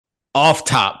Off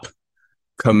top,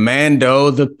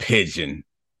 Commando the Pigeon.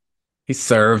 He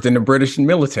served in the British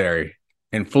military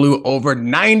and flew over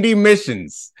 90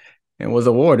 missions and was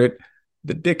awarded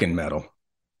the Dickin Medal.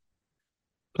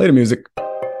 Play the music.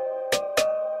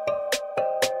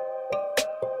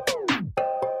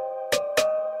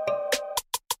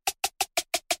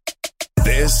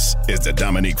 This is the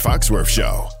Dominique Foxworth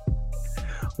Show.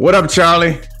 What up,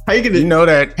 Charlie? How you gonna You know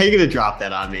that? How you gonna drop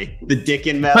that on me? The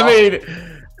Dickin medal. I mean,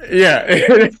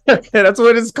 yeah, that's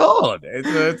what it's called.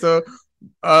 It's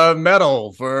a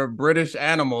medal for British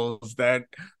animals that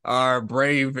are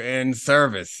brave in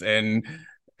service. And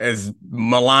as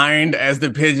maligned as the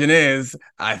pigeon is,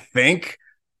 I think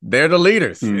they're the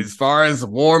leaders. As far as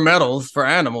war medals for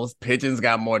animals, pigeons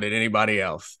got more than anybody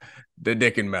else. The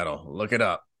Dickin medal. Look it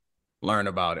up. Learn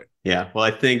about it. Yeah, well, I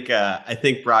think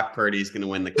Brock Purdy is going to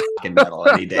win the Dickin medal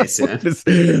any day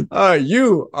soon.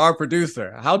 You, our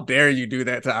producer, how dare you do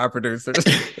that to our producers?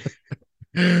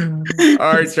 All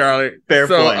right, Charlie. Fair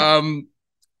point.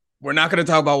 We're not going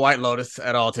to talk about White Lotus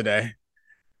at all today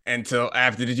until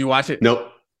after. Did you watch it?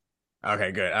 Nope.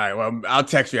 Okay, good. All right. Well, I'll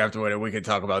text you afterward and we can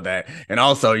talk about that. And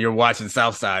also, you're watching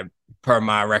Southside per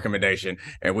my recommendation,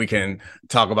 and we can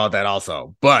talk about that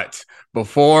also. But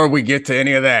before we get to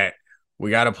any of that, we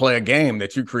got to play a game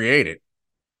that you created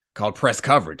called Press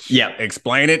Coverage. Yeah.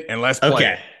 Explain it and let's play.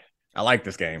 Okay. It. I like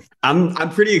this game.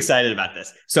 I'm pretty excited about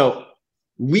this. So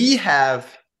we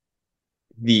have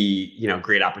the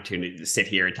great opportunity to sit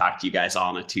here and talk to you guys all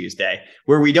on a Tuesday,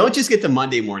 where we don't just get the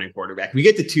Monday morning quarterback, we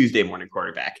get the Tuesday morning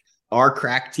quarterback. Our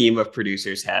crack team of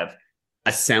producers have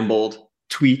assembled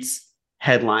tweets,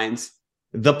 headlines,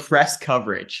 the press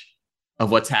coverage of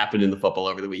what's happened in the football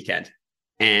over the weekend.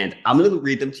 And I'm going to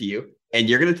read them to you, and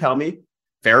you're going to tell me,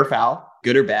 fair or foul,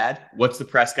 good or bad, what's the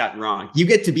press got wrong. You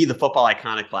get to be the football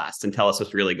iconoclast and tell us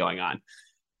what's really going on.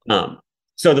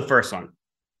 So the first one,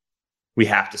 we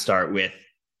have to start with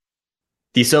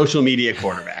the social media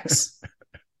quarterbacks,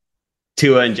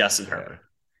 Tua and Justin Herbert.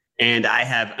 And I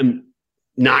have,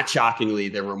 not shockingly,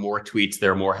 there were more tweets,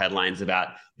 there were more headlines about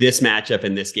this matchup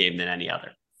in this game than any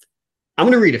other. I'm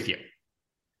going to read a few.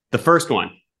 The first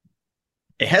one,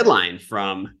 a headline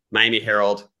from Miami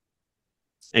Herald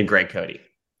and Greg Cody.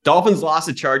 Dolphins loss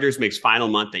to Chargers makes final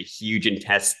month a huge and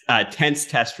tense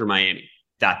test for Miami. ...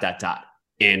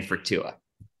 And for Tua.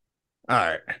 All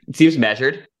right. It seems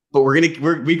measured, but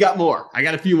we got more. I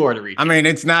got a few more to read. I mean,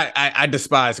 it's not. I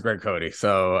despise Greg Cody,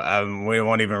 so we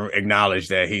won't even acknowledge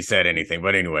that he said anything.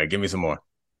 But anyway, give me some more.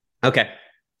 Okay.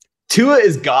 Tua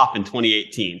is Goff in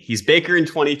 2018. He's Baker in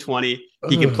 2020.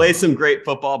 He can play some great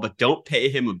football, but don't pay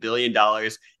him $1 billion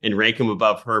and rank him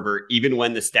above Herbert, even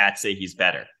when the stats say he's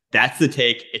better. That's the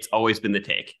take. It's always been the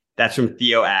take. That's from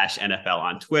Theo Ash, NFL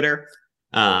on Twitter.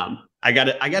 I got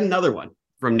another one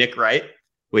from Nick Wright,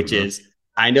 which is,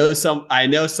 I know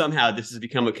somehow this has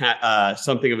become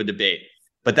something of a debate,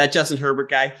 but that Justin Herbert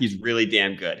guy, he's really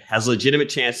damn good. Has a legitimate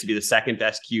chance to be the second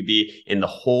best QB in the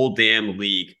whole damn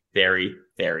league very,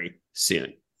 very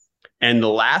soon. And the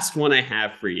last one I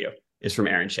have for you is from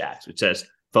Aaron Schatz, which says,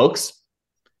 folks,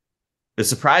 the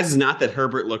surprise is not that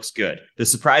Herbert looks good. The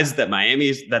surprise is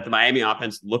that the Miami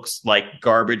offense looks like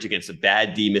garbage against a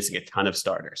bad D, missing a ton of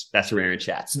starters. That's from Aaron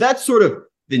Schatz. So that's sort of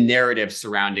the narrative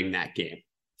surrounding that game.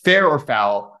 Fair or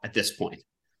foul at this point?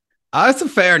 It's a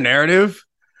fair narrative.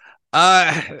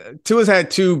 Tua's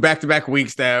had 2 back-to-back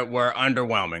weeks that were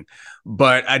underwhelming,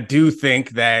 but I do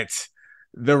think that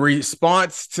the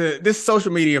response to this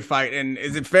social media fight, and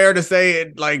is it fair to say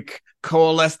it like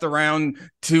coalesced around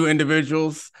 2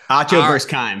 individuals? Acho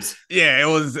versus Kimes. Yeah, it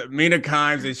was Mina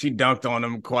Kimes, and she dunked on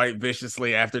him quite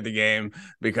viciously after the game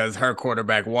because her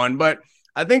quarterback won. But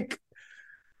I think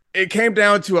it came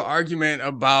down to an argument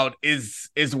about is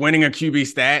winning a QB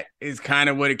stat is kind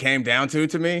of what it came down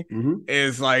to me.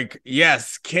 Is like,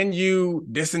 yes, can you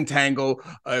disentangle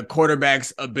a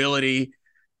quarterback's ability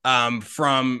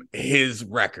from his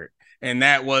record? And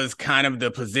that was kind of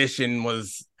the position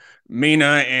was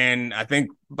Mina, and I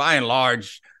think by and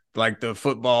large, like the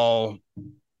football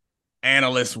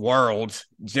analyst world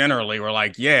generally were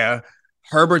like, yeah,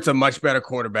 Herbert's a much better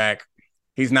quarterback.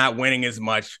 He's not winning as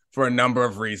much for a number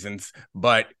of reasons.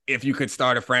 But if you could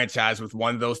start a franchise with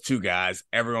one of those 2 guys,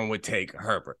 everyone would take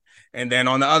Herbert. And then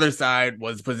on the other side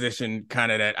was position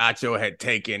kind of that Acho had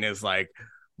taken is like,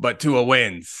 but Tua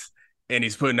wins. And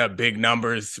he's putting up big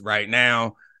numbers right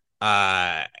now.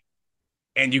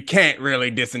 And you can't really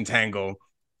disentangle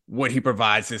what he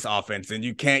provides this offense. And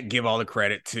you can't give all the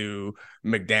credit to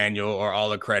McDaniel or all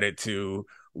the credit to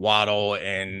Waddle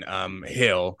and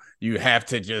Hill. You have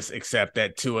to just accept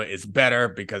that Tua is better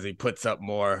because he puts up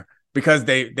more, because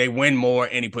they win more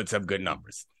and he puts up good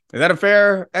numbers. Is that a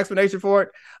fair explanation for it?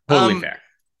 Totally fair.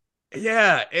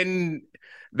 Yeah, in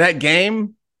that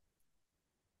game,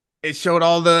 it showed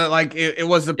all the it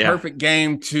was the perfect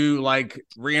game to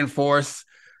reinforce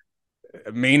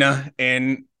Mina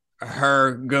and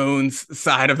her goons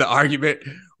side of the argument,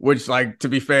 which to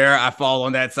be fair, I fall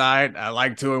on that side. I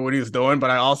liked Tua what he was doing, but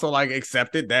I also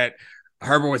accepted that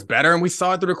Herbert was better, and we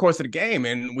saw it through the course of the game,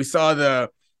 and we saw the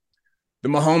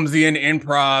Mahomesian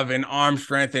improv and arm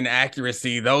strength and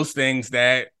accuracy, those things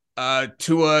that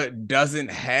Tua doesn't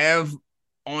have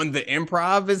on the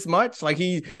improv as much.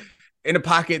 He in the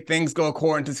pocket, things go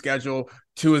according to schedule.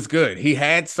 Tua's good. He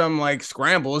had some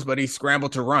scrambles, but he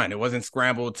scrambled to run. It wasn't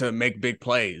scrambled to make big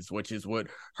plays, which is what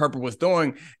Herbert was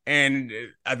doing. And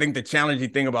I think the challenging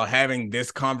thing about having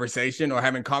this conversation or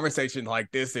having conversations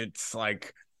like this, it's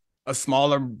a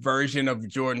smaller version of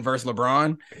Jordan versus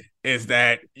LeBron, is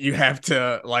that you have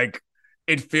to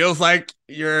it feels like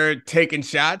you're taking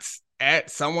shots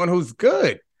at someone who's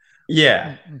good.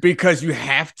 Yeah. Because you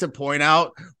have to point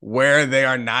out where they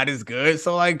are not as good.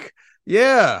 So and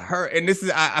this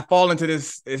is, I fall into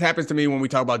this. It happens to me when we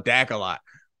talk about Dak a lot,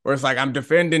 where it's I'm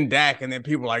defending Dak, and then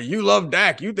people are you love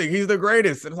Dak, you think he's the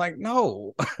greatest. And it's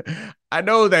no, I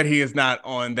know that he is not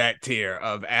on that tier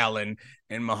of Allen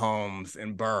and Mahomes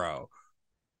and Burrow,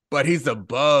 but he's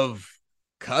above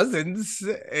Cousins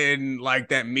in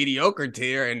that mediocre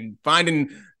tier, and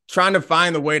trying to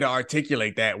find the way to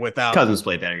articulate that without. Cousins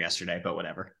played better yesterday, but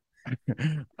whatever.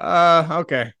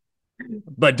 Okay.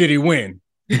 But did he win?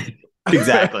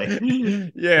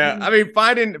 Exactly. Yeah. I mean,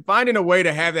 finding a way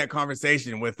to have that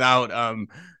conversation without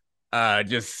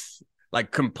just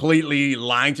completely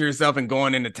lying to yourself and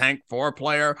going in the tank for a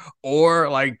player, or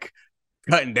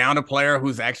cutting down a player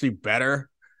who's actually better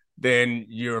than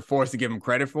you're forced to give him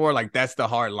credit for. That's the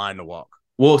hard line to walk.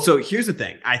 Well, so here's the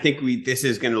thing. I think this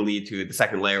is going to lead to the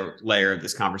second layer of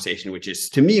this conversation, which is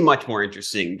to me much more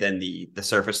interesting than the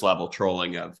surface level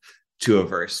trolling of Tua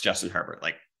versus Justin Herbert.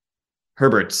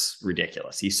 Herbert's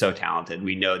ridiculous. He's so talented.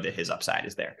 We know that his upside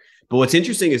is there. But what's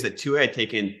interesting is that Tua had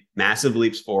taken massive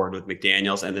leaps forward with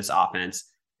McDaniels and this offense,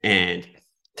 and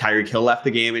Tyreek Hill left the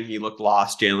game and he looked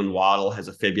lost. Jalen Waddle has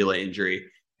a fibula injury,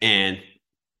 and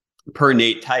per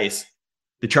Nate Tice,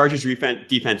 the Chargers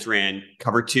defense ran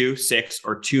cover 2, 6,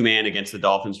 or 2-man against the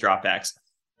Dolphins dropbacks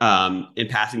in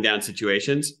passing down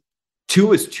situations. Tua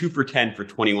was 2 for 10 for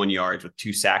 21 yards with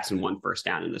 2 sacks and 1 first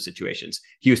down in those situations.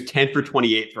 He was 10 for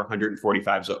 28 for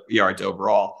 145 yards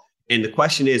overall. And the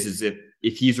question is if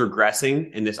he's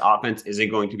regressing and this offense isn't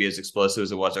going to be as explosive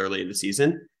as it was early in the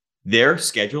season, their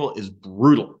schedule is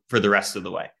brutal for the rest of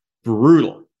the way.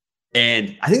 Brutal.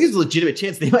 And I think there's a legitimate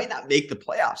chance they might not make the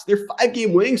playoffs. Their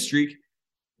 5-game winning streak,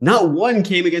 not one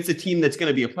came against a team that's going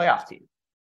to be a playoff team.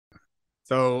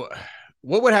 So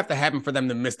what would have to happen for them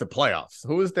to miss the playoffs?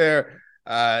 Who is their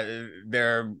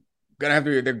they're going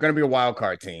to be a wild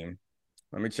card team.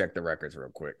 Let me check the records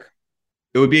real quick.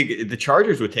 It would be the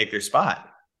Chargers would take their spot.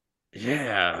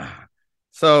 Yeah.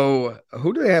 So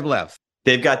who do they have left?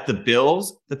 They've got the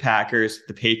Bills, the Packers,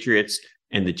 the Patriots,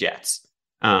 and the Jets.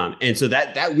 And so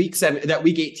that week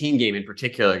 18 game in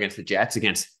particular against the Jets,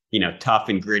 against tough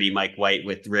and gritty Mike White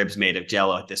with ribs made of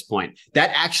Jello at this point,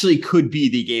 that actually could be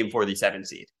the game for the 7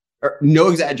 seed. No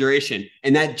exaggeration.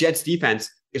 And that Jets defense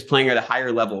is playing at a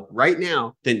higher level right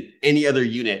now than any other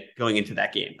unit going into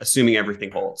that game, assuming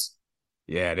everything holds.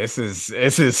 Yeah, this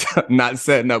is not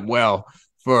setting up well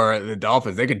for the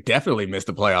Dolphins. They could definitely miss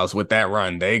the playoffs with that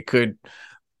run. They could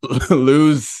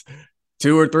lose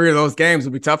 2 or 3 of those games.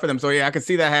 Would be tough for them. So yeah, I could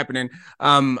see that happening.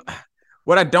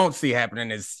 What I don't see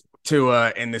happening is Tua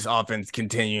and this offense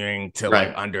continuing to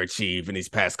underachieve in these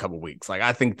past couple of weeks.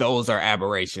 I think those are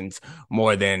aberrations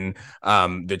more than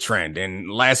the trend.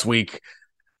 And last week,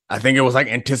 I think it was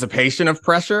anticipation of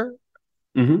pressure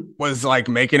was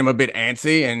making him a bit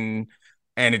antsy, and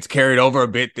it's carried over a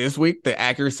bit this week. The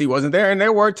accuracy wasn't there, and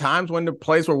there were times when the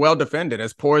plays were well defended.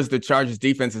 As poor as the Chargers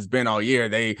defense has been all year,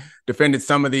 they defended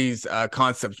some of these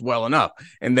concepts well enough.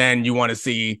 And then you want to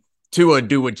see Tua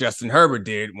do what Justin Herbert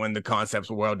did when the concepts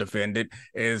were well defended,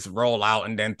 is roll out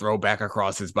and then throw back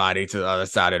across his body to the other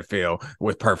side of the field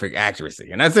with perfect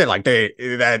accuracy. And that's it.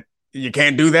 That you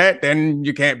can't do that, then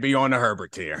you can't be on the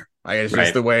Herbert tier. It's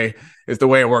just the way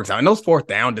it works out. And those 4th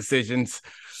down decisions,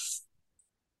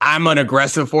 I'm an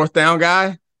aggressive 4th down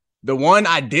guy. The one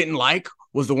I didn't like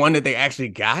was the one that they actually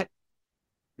got,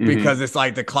 because it's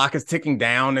the clock is ticking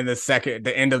down in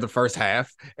the end of the first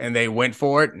half, and they went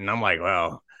for it. And I'm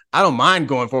well, I don't mind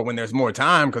going for it when there's more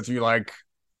time, because you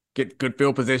get good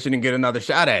field position and get another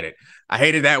shot at it. I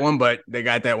hated that one, but they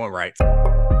got that one right.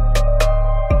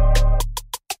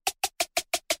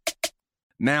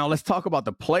 Now let's talk about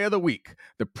the play of the week.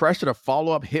 The pressure to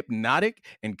follow up Hypnotic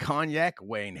and Cognac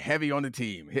weighing heavy on the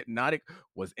team. Hypnotic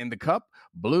was in the cup,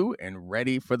 blue, and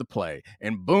ready for the play.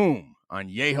 And boom,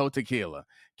 Añejo Tequila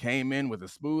came in with a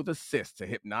smooth assist to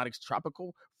Hypnotic's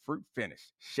tropical fruit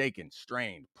finish. Shaken,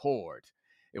 strained, poured.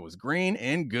 It was green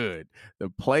and good.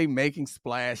 The playmaking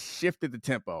splash shifted the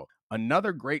tempo.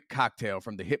 Another great cocktail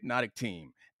from the Hypnotic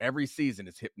team. Every season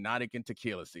is Hypnotic and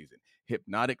Tequila season.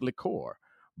 Hypnotic Liqueur.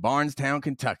 Barnstown,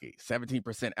 Kentucky.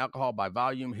 17% alcohol by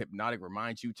volume. Hypnotic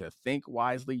reminds you to think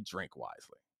wisely, drink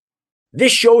wisely.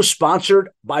 This show is sponsored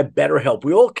by BetterHelp.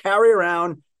 We all carry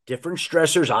around different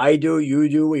stressors. I do, you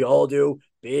do, we all do,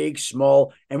 big,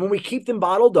 small. And when we keep them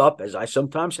bottled up, as I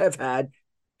sometimes have had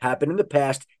happen in the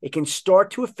past, it can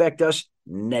start to affect us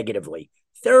negatively.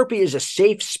 Therapy is a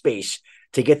safe space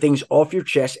to get things off your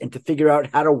chest and to figure out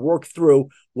how to work through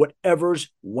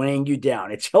whatever's weighing you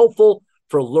down. It's helpful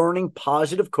for learning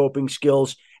positive coping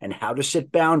skills and how to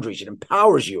set boundaries. It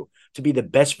empowers you to be the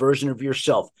best version of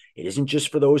yourself. It isn't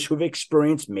just for those who have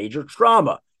experienced major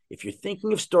trauma. If you're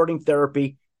thinking of starting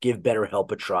therapy, give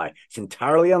BetterHelp a try. It's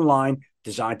entirely online,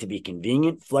 designed to be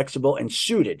convenient, flexible, and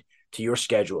suited to your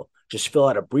schedule. Just fill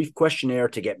out a brief questionnaire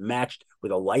to get matched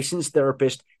with a licensed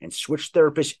therapist and switch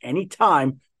therapists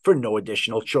anytime for no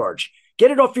additional charge. Get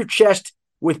it off your chest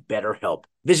with BetterHelp.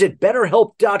 Visit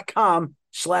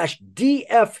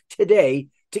BetterHelp.com/DF today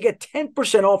to get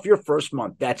 10% off your first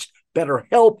month. That's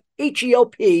BetterHelp,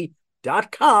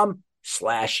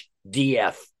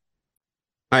 HELP.com/DF.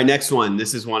 All right, next one.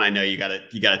 This is one I know you got a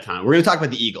ton. We're going to talk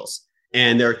about the Eagles,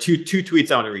 and there are two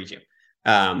tweets I want to read you.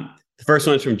 The first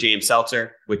one is from James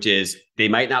Seltzer, which is, they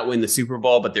might not win the Super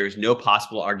Bowl, but there is no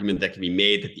possible argument that can be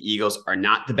made that the Eagles are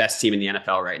not the best team in the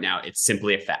NFL right now. It's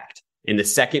simply a fact. And the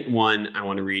second one I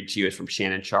want to read to you is from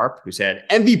Shannon Sharp, who said,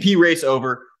 MVP race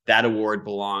over. That award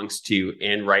belongs to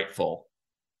and rightful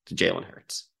to Jalen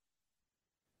Hurts.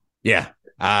 Yeah.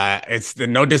 It's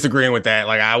no disagreeing with that.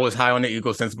 Like, I was high on the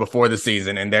Eagles since before the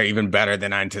season, and they're even better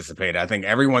than I anticipated. I think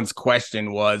everyone's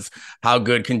question was, how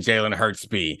good can Jalen Hurts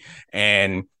be?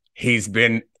 And he's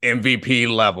been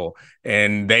MVP level,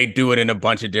 and they do it in a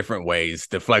bunch of different ways.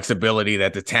 The flexibility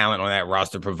that the talent on that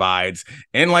roster provides,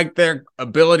 and like their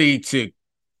ability to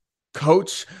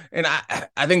coach. And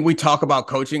I think we talk about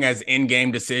coaching as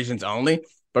in-game decisions only,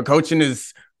 but coaching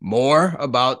is more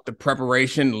about the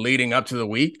preparation leading up to the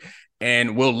week.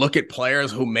 And we'll look at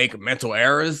players who make mental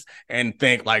errors and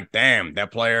think like, damn,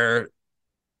 that player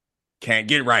can't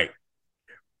get right.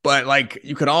 But like,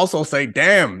 you could also say,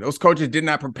 damn, those coaches did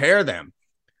not prepare them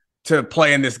to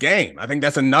play in this game. I think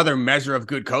that's another measure of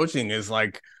good coaching, is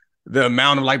like the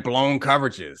amount of like blown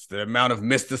coverages, the amount of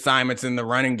missed assignments in the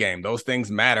running game. Those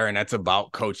things matter, and that's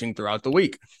about coaching throughout the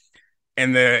week.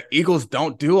 And the Eagles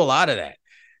don't do a lot of that.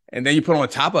 And then you put on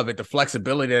top of it the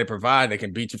flexibility they provide. They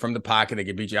can beat you from the pocket. They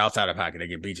can beat you outside the pocket. They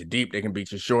can beat you deep. They can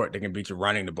beat you short. They can beat you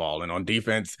running the ball. And on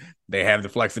defense, they have the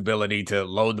flexibility to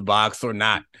load the box or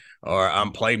not, or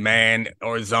play man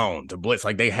or zone to blitz.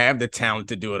 Like, they have the talent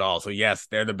to do it all. So yes,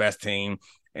 they're the best team.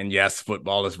 And yes,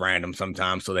 football is random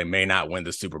sometimes, so they may not win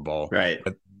the Super Bowl. Right.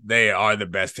 But they are the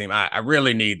best team. I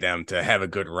really need them to have a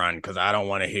good run, because I don't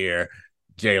want to hear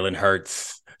Jalen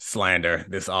Hurts slander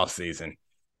this offseason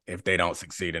if they don't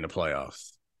succeed in the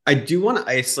playoffs. I do want to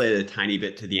isolate it a tiny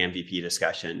bit to the MVP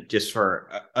discussion, just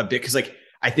for a bit, because like,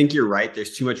 I think you're right.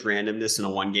 There's too much randomness in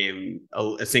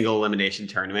a single elimination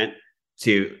tournament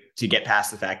to get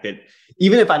past the fact that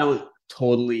even if I don't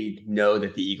totally know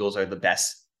that the Eagles are the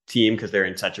best team because they're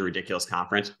in such a ridiculous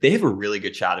conference, they have a really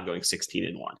good shot of going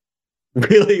 16-1.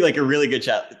 Really, like a really good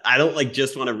shot. I don't like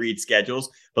just want to read schedules,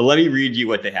 but let me read you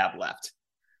what they have left.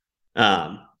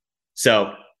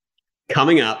 So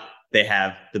coming up, they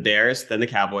have the Bears, then the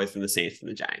Cowboys, then the Saints,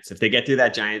 and the Giants. If they get through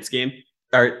that Giants game,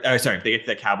 if they get to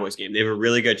that Cowboys game, they have a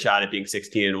really good shot at being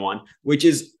 16-1, which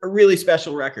is a really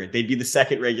special record. They'd be the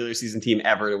second regular season team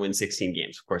ever to win 16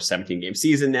 games. Of course, 17-game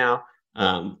season now,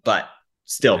 but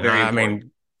still very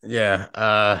important.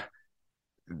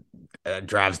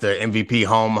 Drives the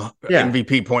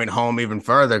MVP point home even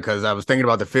further, because I was thinking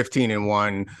about the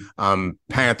 15-1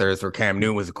 Panthers, where Cam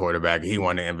Newton was the quarterback. He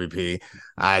won the MVP.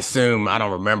 I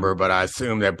don't remember, but I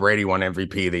assume that Brady won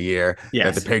MVP the year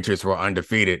that the Patriots were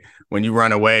undefeated. When you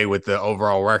run away with the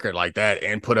overall record like that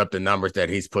and put up the numbers that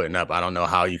he's putting up, I don't know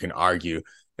how you can argue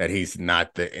that he's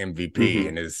not the MVP. Mm-hmm.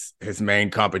 And his main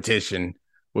competition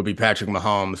would be Patrick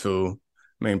Mahomes, who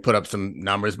put up some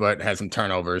numbers, but had some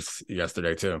turnovers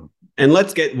yesterday too. And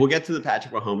we'll get to the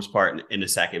Patrick Mahomes part in a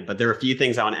second, but there are a few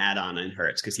things I want to add on in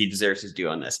Hurts because he deserves his due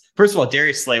on this. First of all,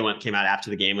 Darius Slay came out after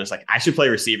the game and was like, I should play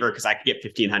receiver because I could get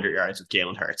 1,500 yards with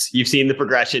Jalen Hurts. You've seen the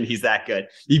progression. He's that good.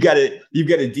 You've got a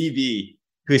DB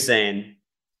who's saying,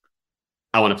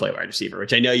 I want to play wide receiver,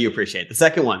 which I know you appreciate. The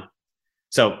second one.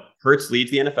 So Hurts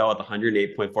leads the NFL with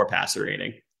 108.4 passer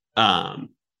rating.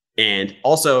 And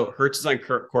also, Hurts is on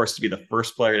course to be the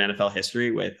first player in NFL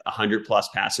history with 100 plus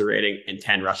passer rating and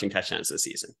 10 rushing touchdowns this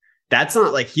season. That's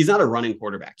not he's not a running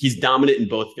quarterback. He's dominant in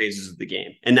both phases of the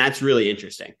game. And that's really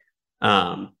interesting,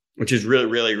 which is really,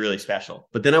 really, really special.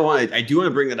 But then I do want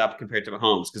to bring that up compared to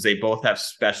Mahomes because they both have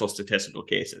special statistical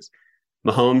cases.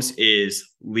 Mahomes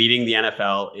is leading the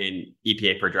NFL in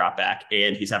EPA per dropback,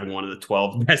 and he's having one of the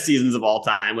 12 best seasons of all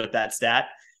time with that stat.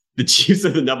 The Chiefs are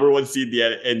the number one seed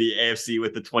in the AFC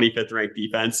with the 25th ranked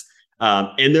defense.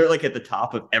 And they're at the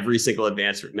top of every single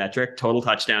advanced metric: total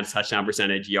touchdowns, touchdown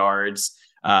percentage, yards,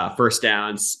 first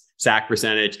downs, sack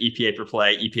percentage, EPA per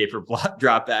play, EPA per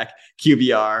dropback,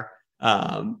 QBR.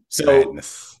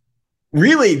 Madness.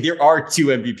 Really, there are 2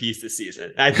 MVPs this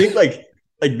season. And I think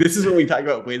this is when we talk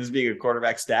about wins being a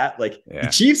quarterback stat. The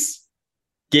Chiefs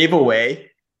gave away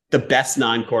the best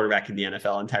non-quarterback in the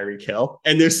NFL in Tyreek Hill,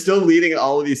 and they're still leading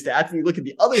all of these stats. And you look at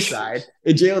the other side,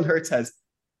 and Jalen Hurts has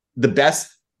the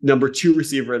best number 2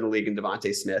 receiver in the league in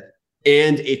Devontae Smith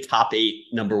and a top 8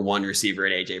 number 1 receiver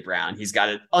in AJ Brown. He's got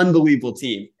an unbelievable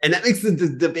team, and that makes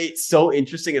the debate so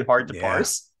interesting and hard to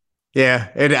parse. Yeah,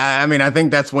 I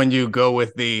think that's when you go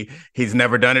with he's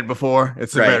never done it before.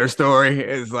 It's a better story.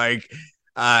 It's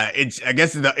I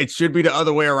guess it should be the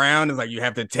other way around. It's you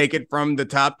have to take it from the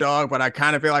top dog, but I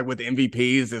kind of feel with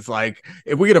MVPs, it's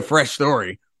if we get a fresh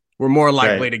story, we're more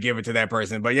likely to give it to that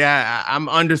person. But yeah, I'm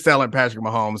underselling Patrick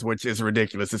Mahomes, which is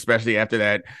ridiculous, especially after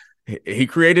that. He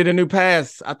created a new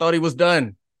pass. I thought he was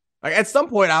done. At some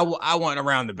point, I want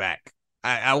around the back.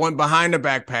 I want behind the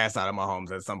back pass out of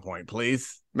Mahomes at some point.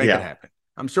 Please make it happen.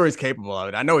 I'm sure he's capable of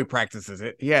it. I know he practices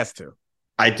it. He has to.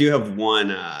 I do have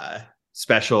one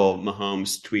special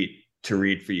Mahomes tweet to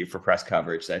read for you for press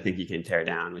coverage that I think you can tear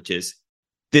down, which is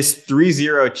this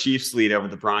 3-0 Chiefs lead over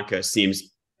the Broncos seems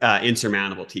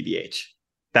insurmountable, TBH.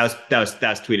 That was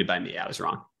tweeted by me. I was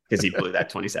wrong because he blew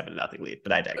that 27-0 lead,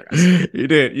 but I digress. You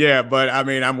did. Yeah. But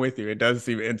I'm with you. It does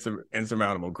seem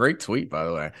insurmountable. Great tweet, by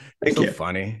the way. It's so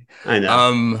funny. I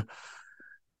know.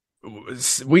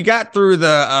 We got through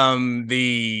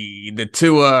the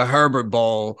Tua Herbert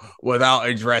Bowl without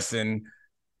addressing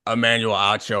Emmanuel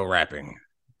Acho rapping.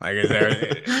 Is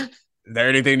there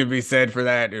anything to be said for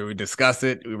that? Do we discuss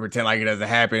it? Do we pretend like it doesn't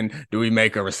happen? Do we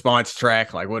make a response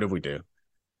track? What do we do?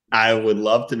 I would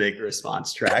love to make a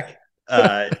response track.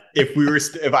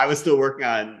 If I was still working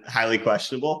on Highly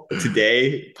Questionable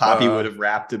today, Poppy would have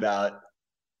rapped about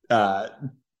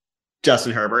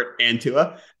Justin Herbert and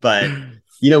Tua, but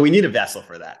we need a vessel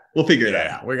for that. We'll figure that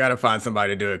out. We got to find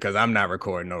somebody to do it because I'm not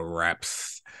recording no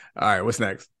raps. All right, what's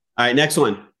next? All right, next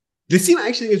one. This team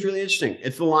actually is really interesting.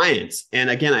 It's the Lions. And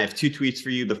again, I have 2 tweets for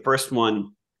you. The first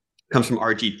one comes from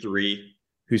RG3,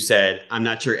 who said, I'm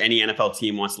not sure any NFL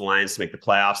team wants the Lions to make the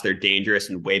playoffs. They're dangerous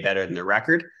and way better than their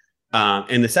record.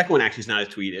 And the second one actually is not a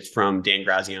tweet. It's from Dan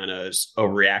Graziano's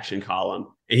overreaction column.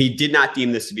 And he did not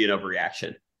deem this to be an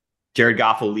overreaction. Jared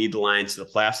Goff will lead the Lions to the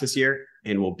playoffs this year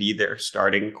and will be their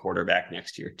starting quarterback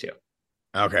next year too.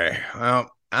 Okay. Well,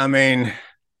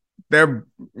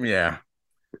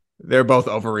 they're both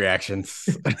overreactions.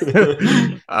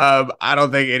 I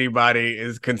don't think anybody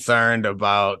is concerned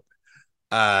about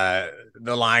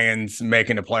the Lions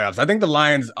making the playoffs. I think the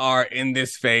Lions are in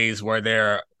this phase where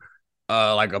they're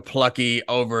a plucky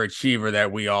overachiever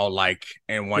that we all like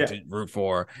and want to root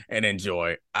for and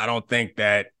enjoy. I don't think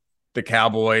that the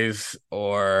Cowboys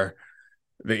or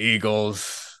the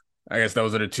Eagles, I guess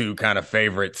those are the 2 kind of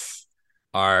favorites,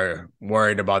 are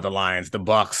worried about the Lions. The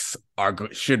Bucks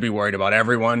should be worried about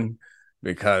everyone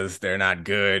because they're not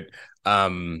good.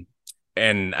 And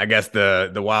I guess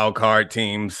the wild card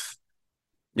teams,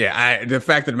 the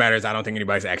fact of the matter is I don't think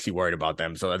anybody's actually worried about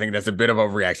them. So I think that's a bit of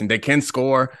overreaction. They can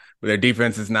score, but their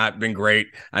defense has not been great.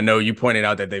 I know you pointed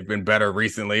out that they've been better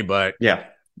recently, but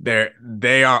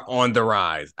they are on the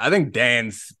rise. I think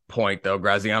Dan's point, though,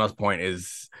 Graziano's point,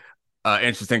 is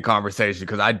interesting conversation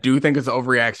because I do think it's an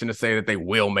overreaction to say that they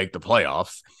will make the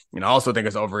playoffs. And I also think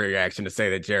it's an overreaction to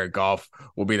say that Jared Goff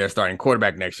will be their starting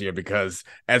quarterback next year because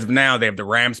as of now, they have the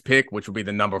Rams pick, which will be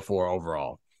the number 4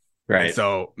 overall. Right. And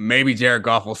so maybe Jared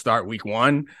Goff will start week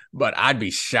 1, but I'd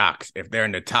be shocked if they're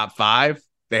in the top 5.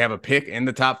 They have a pick in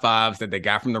the top 5s that they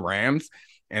got from the Rams,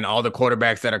 and all the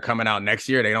quarterbacks that are coming out next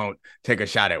year, they don't take a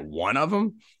shot at one of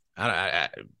them. I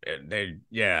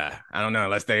don't know,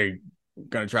 unless they're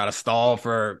going to try to stall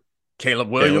for Caleb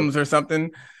Williams or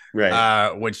something,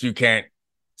 right? Which you can't.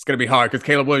 It's going to be hard because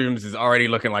Caleb Williams is already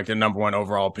looking like the number 1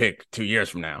 overall pick 2 years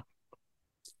from now.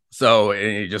 So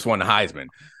he just won the Heisman.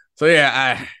 So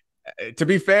yeah, to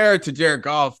be fair to Jared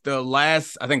Goff, the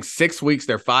last, I think, 6 weeks,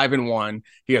 they're 5-1.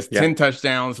 He has 10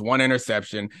 touchdowns, 1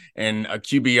 interception, and a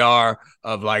QBR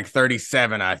of like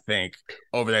 37, I think,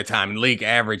 over that time. And league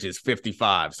average is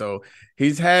 55. So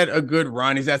he's had a good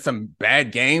run. He's had some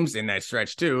bad games in that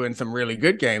stretch too, and some really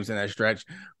good games in that stretch.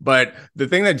 But the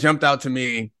thing that jumped out to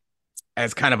me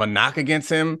as kind of a knock against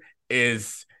him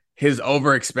is his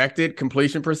over-expected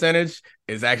completion percentage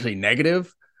is actually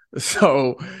negative.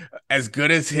 So as good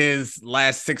as his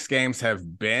last 6 games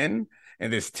have been,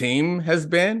 and this team has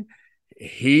been,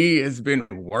 he has been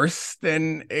worse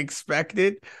than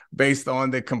expected based on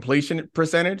the completion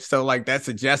percentage. So like that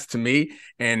suggests to me,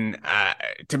 and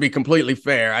to be completely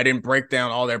fair, I didn't break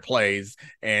down all their plays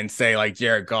and say like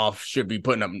Jared Goff should be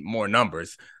putting up more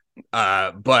numbers.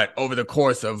 But over the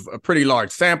course of a pretty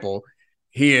large sample,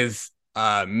 he is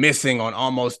missing on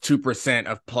almost 2%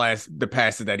 of the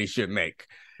passes that he should make.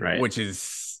 Right. Which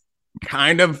is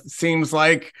kind of seems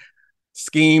like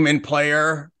scheme and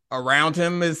player around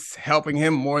him is helping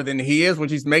him more than he is, which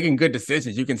he's making good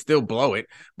decisions. You can still blow it,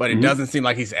 but it doesn't seem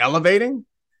like he's elevating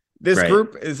this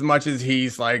group as much as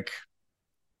he's like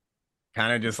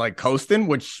kind of just like coasting,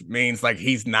 which means like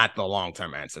he's not the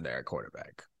long-term answer there at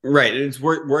quarterback. Right. And it's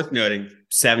worth noting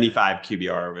 75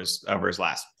 QBR over his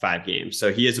last 5 games.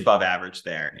 So he is above average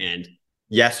there. And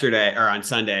on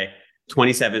Sunday,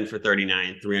 27 for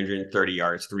 39, 330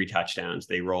 yards, 3 touchdowns.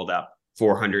 They rolled up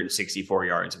 464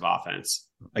 yards of offense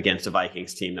against a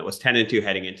Vikings team that was 10-2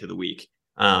 heading into the week.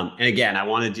 And again, I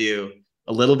want to do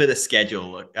a little bit of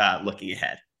schedule looking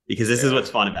ahead, because this is what's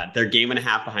fun about it. They're 1.5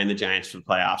 games behind the Giants for the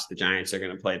playoffs. The Giants are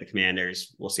going to play the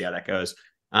Commanders. We'll see how that goes.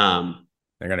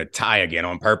 They're going to tie again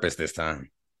on purpose this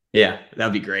time. Yeah, that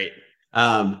would be great.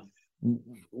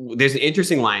 There's an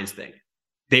interesting Lions thing.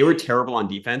 They were terrible on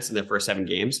defense in their first 7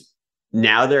 games.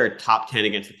 Now they're top 10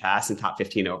 against the pass and top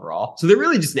 15 overall. So they're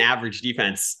really just an average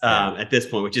defense at this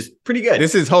point, which is pretty good.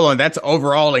 That's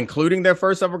overall including their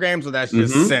first several games, or that's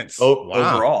just since?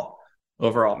 Overall.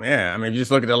 Yeah. I mean, if you just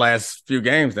look at the last few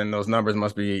games, then those numbers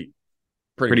must be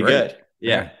pretty good.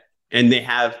 Yeah. And they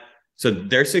have, so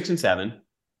they're 6-7.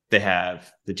 They have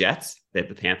the Jets, they have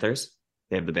the Panthers,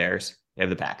 they have the Bears, they have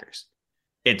the Packers.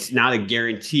 It's not a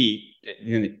guarantee.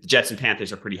 The Jets and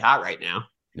Panthers are pretty hot right now.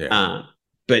 Yeah.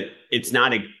 But it's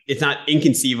not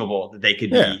inconceivable that they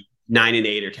could be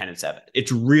 9-8 or 10-7.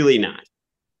 It's really not.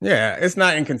 Yeah, it's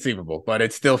not inconceivable, but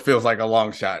it still feels like a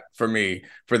long shot for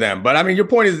them. But I mean, your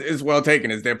point is well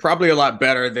taken. Is they're probably a lot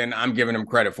better than I'm giving them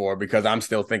credit for, because I'm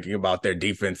still thinking about their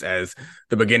defense as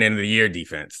the beginning of the year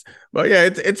defense. But yeah,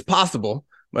 it's possible,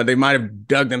 but they might have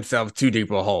dug themselves too deep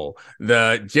a hole.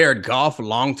 The Jared Goff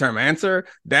long-term answer,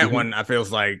 that one feels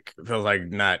like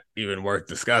not even worth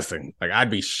discussing. Like,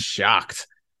 I'd be shocked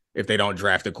if they don't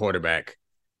draft a quarterback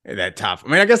at that top. I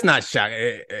mean, I guess not shocked.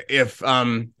 If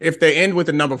they end with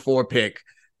the number 4 pick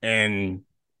and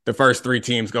the first 3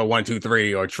 teams go 1, 2,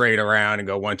 3, or trade around and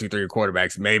go 1, 2, 3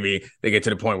 quarterbacks, maybe they get to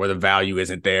the point where the value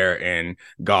isn't there and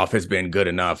Goff has been good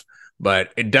enough.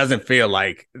 But it doesn't feel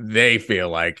like they feel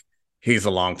like he's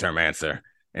a long-term answer.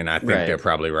 And I think they're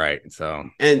probably right. So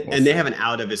and they have an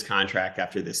out of his contract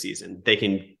after this season. They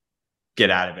can get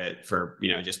out of it for,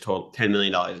 just total $10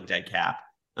 million in dead cap.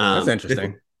 That's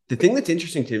interesting. The thing that's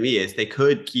interesting to me is they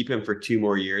could keep him for 2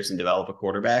 more years and develop a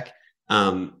quarterback.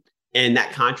 And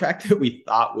that contract that we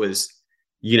thought was,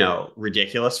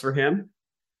 ridiculous for him,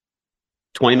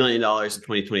 $20 million in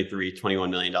 2023, $21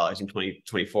 million in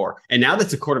 2024. And now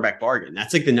that's a quarterback bargain.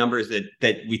 That's like the numbers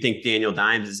that we think Daniel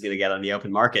Dimes is going to get on the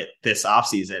open market this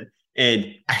offseason.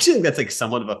 And I actually think that's like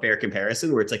somewhat of a fair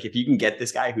comparison, where it's like, if you can get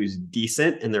this guy who's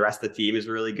decent and the rest of the team is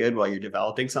really good while you're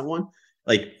developing someone,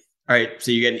 like, all right, so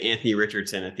you get an Anthony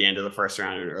Richardson at the end of the first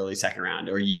round or early second round,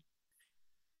 or younger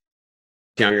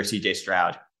CJ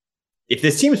Stroud. If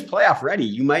this team is playoff ready,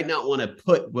 you might not want to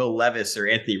put Will Levis or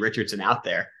Anthony Richardson out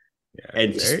there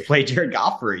and just play Jared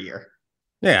Goff for a year.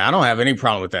 Yeah, I don't have any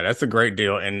problem with that. That's a great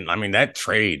deal. And I mean, that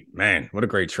trade, man, what a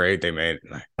great trade they made.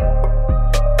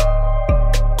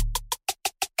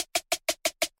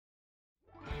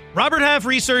 Robert Half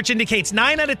research indicates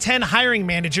 9 out of 10 hiring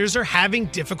managers are having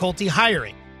difficulty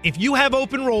hiring. If you have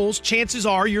open roles, chances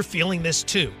are you're feeling this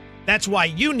too. That's why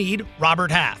you need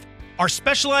Robert Half. Our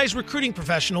specialized recruiting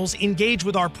professionals engage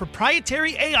with our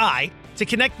proprietary AI to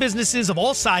connect businesses of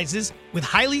all sizes with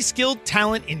highly skilled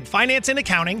talent in finance and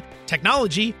accounting,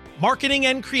 technology, marketing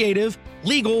and creative,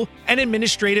 legal, and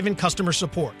administrative and customer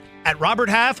support. At Robert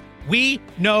Half, we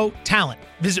know talent.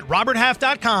 Visit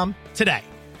roberthalf.com today.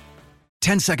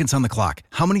 10 seconds on the clock.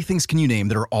 How many things can you name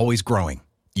that are always growing?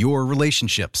 Your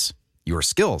relationships, your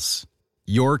skills,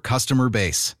 your customer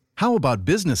base. How about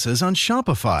businesses on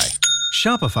Shopify?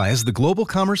 Shopify is the global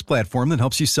commerce platform that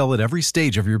helps you sell at every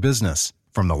stage of your business.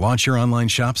 From the launch your online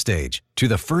shop stage, to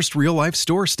the first real-life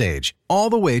store stage, all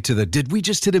the way to the did we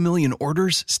just hit 1 million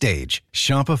orders stage.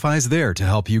 Shopify's there to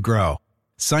help you grow.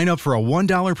 Sign up for a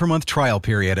 $1 per month trial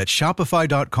period at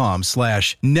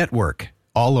shopify.com/network,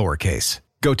 all lowercase.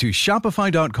 Go to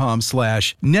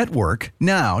shopify.com/network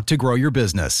now to grow your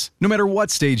business, no matter what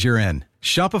stage you're in.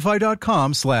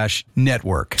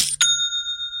 Shopify.com/network.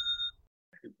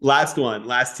 Last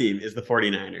team is the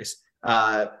 49ers.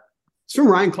 It's from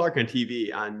Ryan Clark on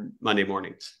TV on Monday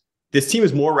mornings. This team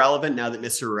is more relevant now that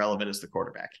Mr. Irrelevant is the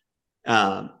quarterback.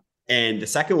 And the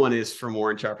second one is from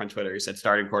Warren Sharp on Twitter. He said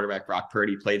starting quarterback Brock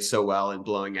Purdy played so well in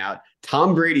blowing out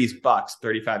Tom Brady's Bucks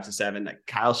 35-7 that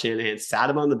Kyle Shanahan sat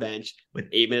him on the bench with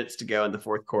 8 minutes to go in the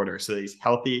fourth quarter so that he's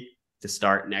healthy to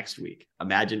start next week.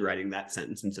 Imagine writing that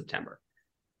sentence in September.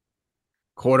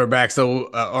 Quarterback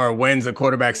or wins a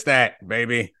quarterback stat,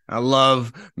 baby. I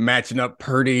love matching up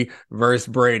Purdy versus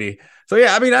Brady. So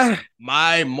yeah, I mean,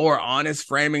 my more honest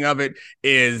framing of it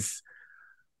is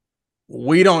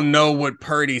we don't know what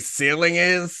Purdy's ceiling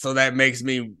is, so that makes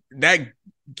me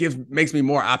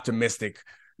more optimistic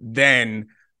than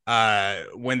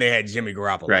when they had Jimmy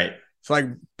Garoppolo. Right. So like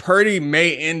Purdy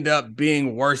may end up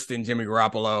being worse than Jimmy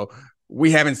Garoppolo.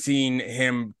 We haven't seen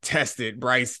him tested.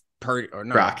 Brock Purdy.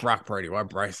 Well,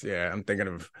 Bryce. Yeah, I'm thinking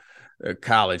of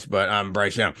college, but I'm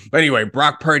Bryce Young. But anyway,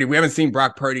 Brock Purdy. We haven't seen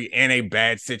Brock Purdy in a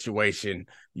bad situation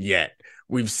yet.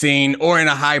 We've seen, or in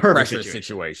a high pressure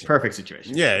situation. Perfect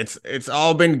situation. Yeah, it's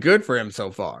all been good for him so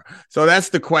far. So that's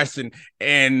the question.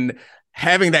 And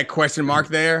having that question mark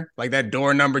there, like that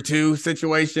door number 2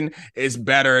 situation, is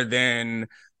better than,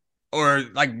 or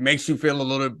like makes you feel a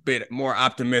little bit more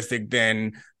optimistic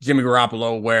than Jimmy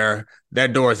Garoppolo, where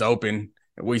that door is open.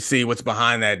 We see what's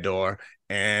behind that door,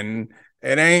 and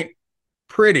it ain't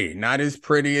pretty. Not as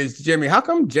pretty as Jimmy. How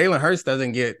come Jalen Hurts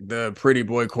doesn't get the pretty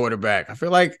boy quarterback? I feel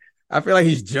like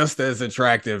he's just as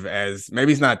attractive as,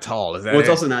 maybe he's not tall. Is that it's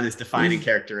also not his defining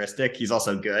characteristic. He's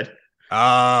also good.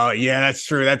 Oh, yeah, that's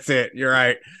true. That's it. You're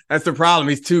right. That's the problem.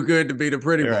 He's too good to be the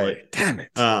pretty boy. Right. Damn it.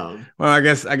 Well, I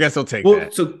guess he'll take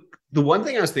that. So the one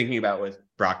thing I was thinking about with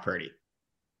Brock Purdy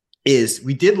is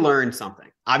we did learn something.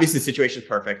 Obviously, the situation's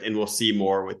perfect, and we'll see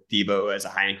more with Debo as a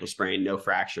high ankle sprain, no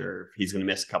fracture. He's going to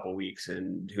miss a couple weeks,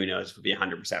 and who knows if he'll be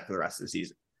 100% for the rest of the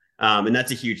season. And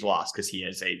that's a huge loss because he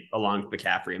is, along with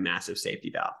McCaffrey, a massive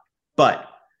safety valve. But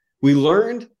we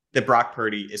learned that Brock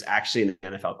Purdy is actually an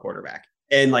NFL quarterback.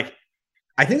 And I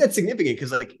think that's significant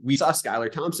because we saw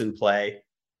Skylar Thompson play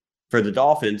for the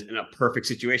Dolphins in a perfect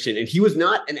situation. And he was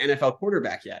not an NFL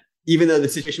quarterback yet, even though the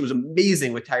situation was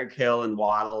amazing with Tyreek Hill and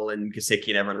Waddle and Gesicki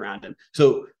and everyone around him.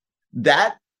 So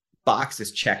that box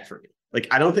is checked for me.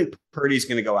 I don't think Purdy's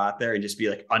going to go out there and just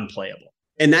be unplayable.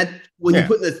 And that when you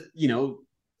put a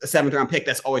 7th round pick,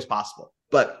 that's always possible.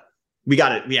 But we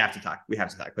have to talk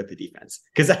about the defense,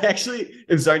 because I actually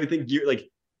am starting to think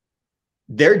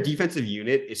their defensive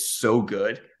unit is so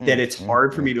good that it's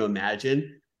hard for me to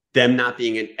imagine them not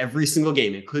being in every single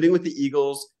game, including with the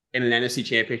Eagles in an NFC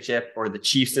Championship or the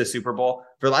Chiefs in a Super Bowl.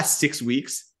 For the last 6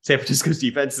 weeks, San Francisco's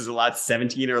defense has allowed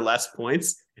 17 or less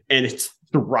points, and it's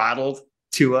throttled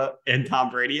Tua and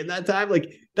Tom Brady in that time.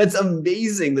 That's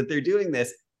amazing that they're doing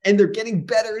this, and they're getting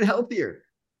better and healthier.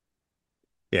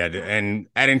 Yeah, and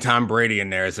adding Tom Brady in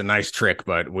there is a nice trick,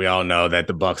 but we all know that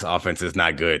the Bucs offense is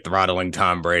not good. Throttling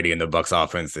Tom Brady and the Bucs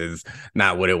offense is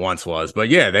not what it once was. But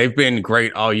yeah, they've been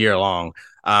great all year long.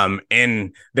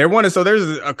 And they're so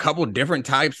there's a couple different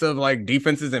types of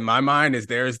defenses in my mind.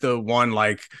 There's the one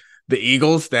like the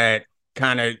Eagles that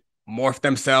kind of morph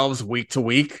themselves week to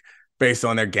week based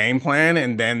on their game plan.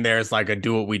 And then there's a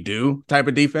do what we do type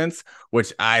of defense,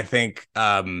 which I think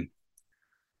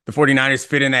the 49ers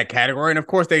fit in that category. And of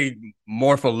course they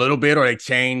morph a little bit, or they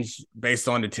change based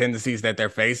on the tendencies that they're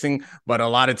facing. But a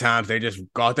lot of times they just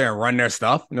go out there and run their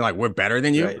stuff. And they're like, we're better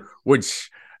than you, right.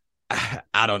 Which I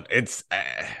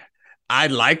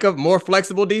like a more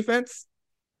flexible defense.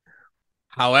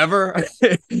 However,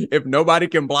 if nobody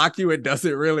can block you, it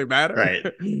doesn't really matter. Right.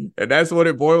 And that's what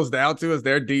it boils down to, is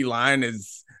their D line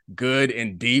is good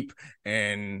and deep.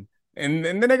 And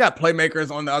then they got playmakers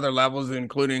on the other levels,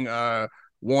 including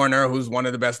Warner, who's one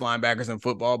of the best linebackers in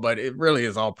football, but it really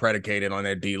is all predicated on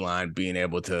their D line being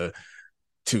able to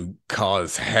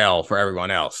cause hell for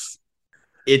everyone else.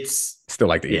 It's Still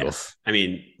like the Eagles. I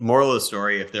mean, moral of the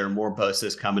story: if there are more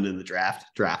Bosas coming in the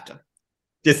draft them.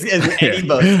 Just any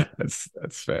Bosa.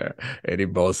 That's fair. Eddie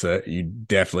Bosa, you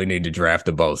definitely need to draft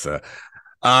a Bosa.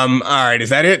 All right, is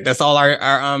that it? That's all our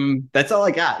That's all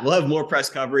I got. We'll have more press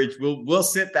coverage. We'll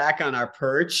sit back on our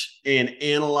perch and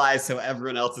analyze so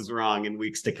everyone else is wrong in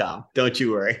weeks to come. Don't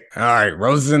you worry. All right,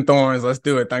 roses and thorns. Let's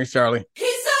do it. Thanks, Charlie.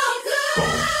 He's so good.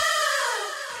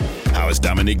 How has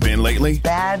Dominique been lately?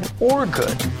 Bad or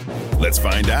good? Let's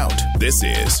find out. This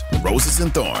is Roses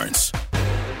and Thorns.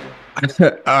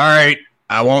 All right,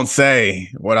 I won't say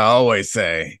what I always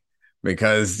say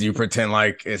because you pretend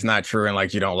like it's not true and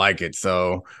like you don't like it.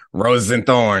 So Roses and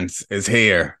Thorns is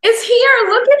here. It's here.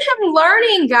 Look at him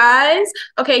learning, guys.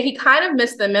 Okay, he kind of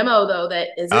missed the memo though. That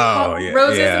is it called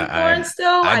Roses and Thorns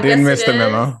still? I didn't miss the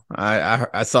memo.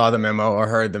 I saw the memo or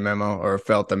heard the memo or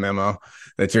felt the memo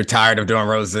that you're tired of doing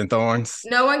Roses and Thorns.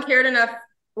 No one cared enough.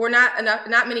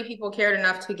 Not many people cared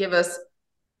enough to give us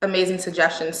amazing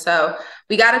suggestions. So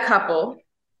we got a couple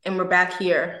and we're back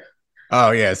here.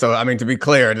 Oh, yeah. So, I mean, to be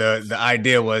clear, the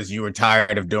idea was you were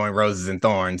tired of doing Roses and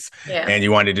Thorns and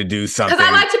you wanted to do something. Because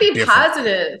I like to be different.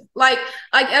 positive. Like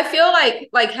I feel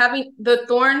like having the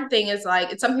thorn thing is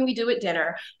like, it's something we do at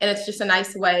dinner. And it's just a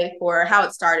nice way for how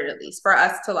it started, at least for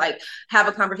us to like have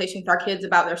a conversation with our kids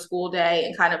about their school day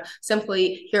and kind of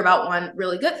simply hear about one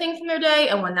really good thing from their day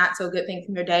and one not so good thing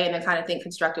from their day. And then kind of think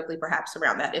constructively perhaps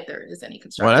around that if there is any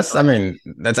constructive. Well,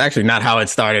 that's actually not how it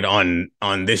started on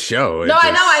this show. No,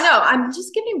 I know. I'm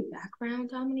just giving background,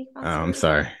 Dominique. Oh, I'm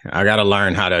sorry. I got to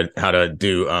learn how to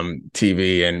do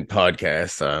TV and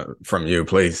podcasts from you.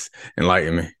 Please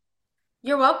enlighten me.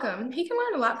 You're welcome. He can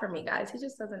learn a lot from me, guys. He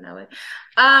just doesn't know it.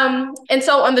 And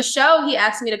so on the show, he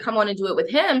asked me to come on and do it with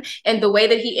him. And the way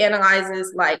that he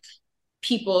analyzes like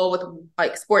people with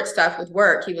like sports stuff with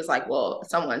work, he was like, well,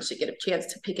 someone should get a chance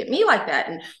to pick at me like that.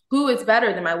 And who is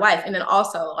better than my wife? And then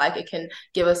also like it can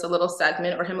give us a little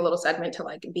segment or him a little segment to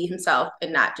like be himself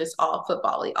and not just all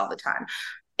football-y all the time.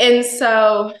 And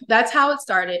so that's how it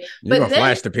started. You're going to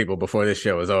flash to people before this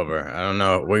show is over. I don't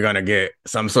know. We're going to get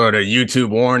some sort of YouTube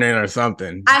warning or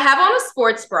something. I have on a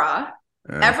sports bra.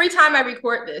 Every time I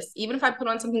record this, even if I put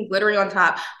on something glittery on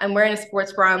top, I'm wearing a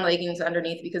sports bra and leggings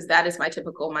underneath because that is my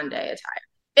typical Monday attire.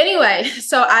 Anyway,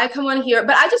 so I come on here,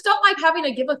 but I just don't like having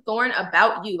to give a thorn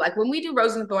about you. Like when we do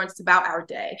Roses and Thorns, it's about our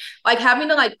day. Like having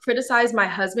to like criticize my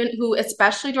husband, who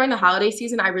especially during the holiday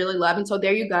season, I really love. And so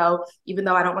there you go. Even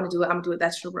though I don't want to do it, I'm going to do it.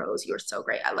 That's your rose. You're so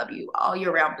great. I love you all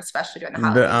year round, especially during the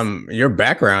holidays. Your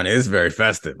background is very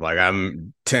festive. Like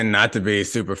tend not to be a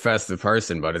super festive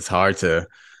person, but it's hard to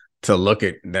look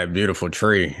at that beautiful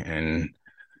tree and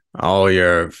all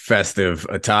your festive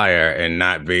attire and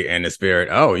not be in the spirit.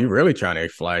 Oh, you really trying to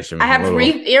flash him? I have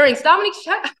wreath earrings. Dominique,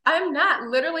 I'm not.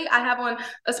 Literally, I have on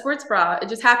a sports bra. It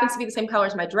just happens to be the same color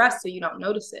as my dress, so you don't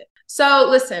notice it. So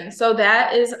listen, so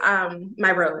that is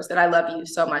my rose that I love you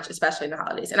so much, especially in the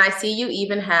holidays. And I see you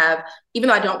even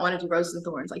though I don't want to do Roses and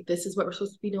Thorns, like this is what we're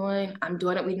supposed to be doing. I'm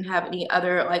doing it. We didn't have any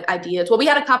other like ideas. Well, we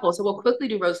had a couple, so we'll quickly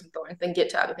do Roses and Thorns, then get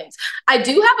to other things. I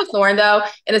do have a thorn though.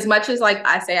 And as much as like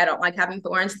I say I don't like having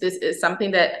thorns, this is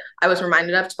something that I was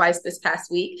reminded of twice this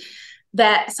past week,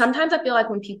 that sometimes I feel like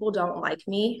when people don't like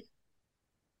me,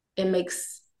 it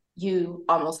makes you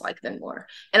almost like them more.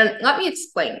 And let me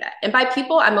explain that. And by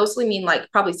people, I mostly mean like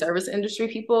probably service industry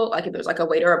people. Like if there's like a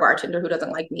waiter or bartender who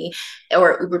doesn't like me,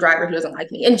 or Uber driver who doesn't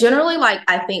like me. And generally, like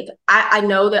I think I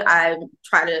know that I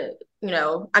try to,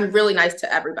 I'm really nice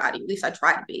to everybody. At least I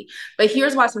try to be. But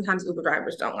here's why sometimes Uber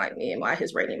drivers don't like me and why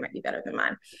his rating might be better than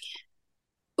mine.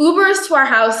 Ubers to our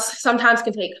house sometimes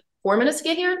can take 4 minutes to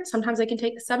get here. Sometimes they can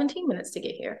take 17 minutes to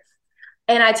get here.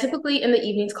 And I typically in the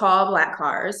evenings call black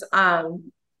cars.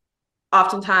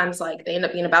 Oftentimes, like they end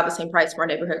up being about the same price for our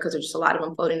neighborhood because there's just a lot of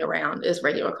them floating around as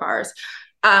regular cars.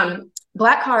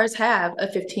 Black cars have a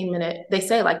 15-minute, they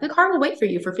say like the car will wait for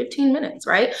you for 15 minutes,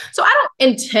 right? So I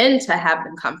don't intend to have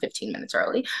them come 15 minutes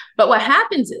early. But what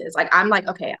happens is like, I'm like,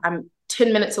 okay, I'm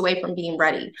 10 minutes away from being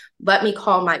ready. Let me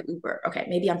call my Uber. Okay,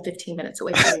 maybe I'm 15 minutes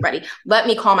away from being ready. Let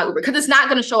me call my Uber because it's not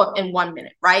going to show up in 1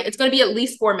 minute, right? It's going to be at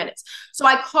least 4 minutes. So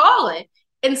I call it.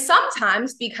 And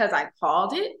sometimes because I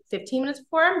called it 15 minutes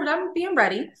before I'm being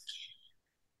ready,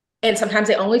 and sometimes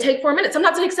they only take 4 minutes.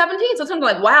 Sometimes it takes 17. So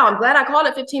sometimes I'm like, wow, I'm glad I called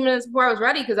it 15 minutes before I was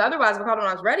ready, because otherwise if I called it when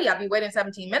I was ready, I'd be waiting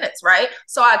 17 minutes, right?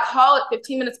 So I call it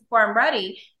 15 minutes before I'm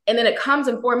ready, and then it comes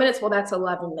in 4 minutes. Well, that's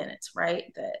 11 minutes, right?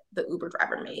 That the Uber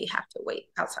driver may have to wait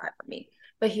outside for me.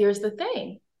 But here's the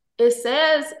thing. It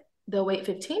says they'll wait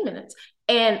 15 minutes.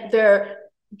 And they're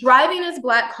driving as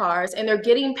Black cars and they're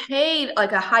getting paid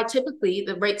like a high, typically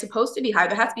the rate's supposed to be high.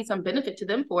 There has to be some benefit to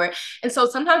them for it. And so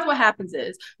sometimes what happens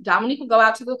is Dominique will go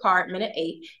out to the car at minute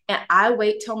 8 and I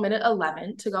wait till minute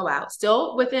 11 to go out,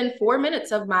 still within 4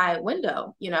 minutes of my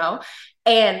window, you know?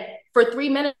 And for 3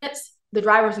 minutes, the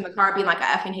driver's in the car being like,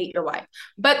 I effing hate your wife.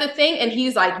 But the thing, and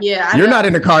he's like, yeah, you're not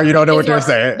in the car. You don't know what they're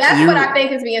saying. That's what I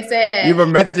think is being said. You've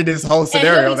imagined this whole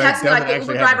scenario. And he'll be texting like, the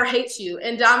Uber driver hates you.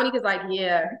 And Dominique is like,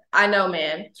 yeah, I know,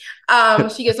 man.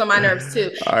 She gets on my nerves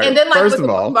too. Right. And then like with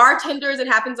bartenders, it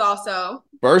happens also.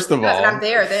 First of all, I'm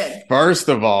there then. First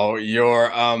of all, your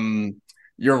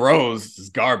rose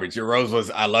is garbage. Your rose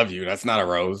was I love you. That's not a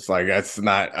rose. Like that's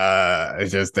not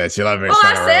it's just that you love me. Well,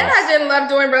 I said I didn't love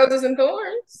doing roses and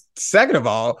thorns. Second of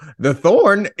all, the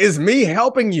thorn is me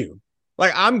helping you.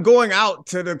 Like I'm going out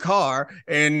to the car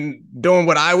and doing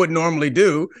what I would normally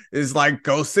do is like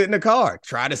go sit in the car,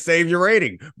 try to save your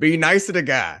rating, be nice to the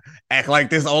guy, act like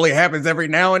this only happens every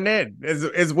now and then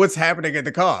is what's happening at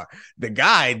the car. The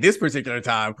guy this particular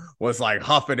time was like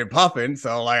huffing and puffing.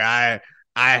 So like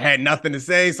I had nothing to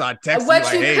say, so I texted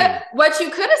What you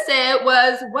could have said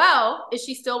was, well, is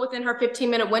she still within her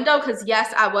 15-minute window? Because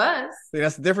yes, I was. See,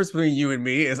 that's the difference between you and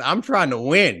me is I'm trying to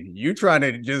win. You trying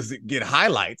to just get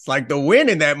highlights. Like the win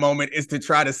in that moment is to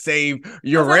try to save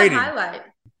your rating. Highlight.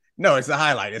 No, it's a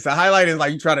highlight. It's a highlight is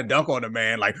like you try to dunk on a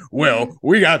man like, well,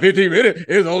 we got 15 minutes.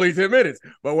 It's only 10 minutes.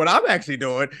 But what I'm actually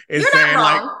doing is saying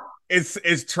like,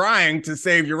 it's trying to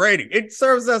save your rating. It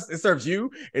serves us. It serves you.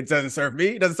 It doesn't serve me.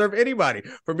 It doesn't serve anybody.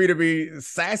 For me to be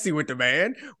sassy with the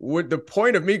man, with the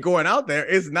point of me going out there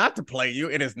is not to play you.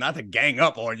 It is not to gang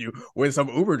up on you when some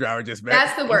Uber driver just met.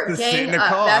 That's the word. Gang up.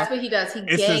 That's what he does. He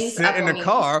gangs up on you. It's to sit in the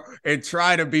car and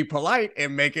try to be polite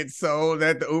and make it so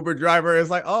that the Uber driver is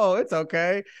like, oh, it's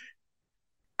okay.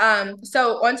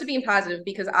 So on to being positive,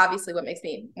 because obviously what makes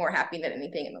me more happy than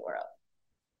anything in the world.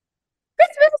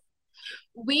 Christmas.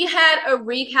 We had a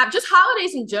recap, just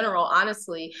holidays in general,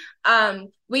 honestly.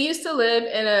 We used to live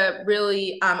in a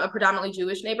really, a predominantly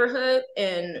Jewish neighborhood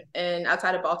in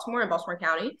outside of Baltimore, in Baltimore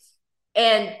County.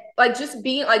 And like, just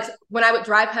being like, when I would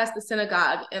drive past the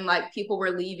synagogue and like people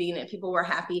were leaving and people were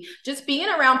happy, just being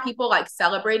around people like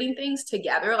celebrating things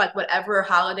together, like whatever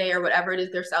holiday or whatever it is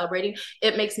they're celebrating,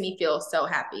 it makes me feel so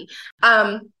happy.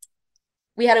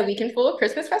 We had a weekend full of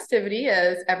Christmas festivity,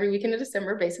 as every weekend of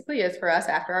December basically is for us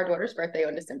after our daughter's birthday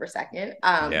on December 2nd.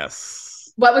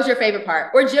 Yes. What was your favorite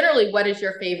part? Or generally, what is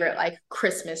your favorite like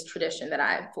Christmas tradition that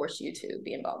I forced you to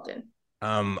be involved in?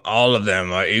 All of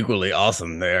them are equally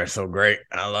awesome. They are so great.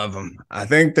 I love them. I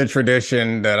think the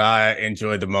tradition that I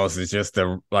enjoyed the most is just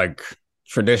the like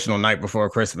traditional night before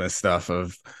Christmas stuff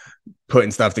of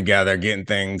putting stuff together, getting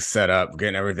things set up,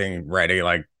 getting everything ready.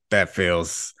 Like that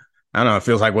feels... I don't know. It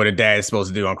feels like what a dad is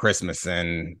supposed to do on Christmas,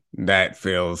 and that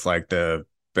feels like the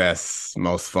best,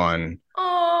 most fun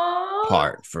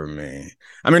part for me.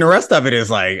 I mean, the rest of it is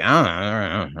like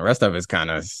I don't know. The rest of it's kind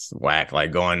of whack,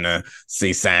 like going to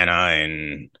see Santa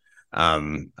and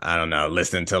I don't know,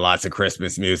 listening to lots of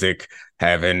Christmas music,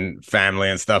 having family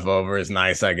and stuff over is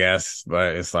nice, I guess.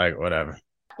 But it's like whatever.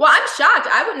 Well, I'm shocked.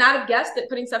 I would not have guessed that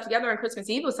putting stuff together on Christmas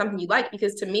Eve was something you like,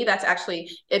 because to me, that's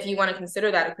actually, if you want to consider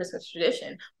that a Christmas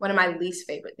tradition, one of my least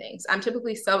favorite things. I'm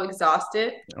typically so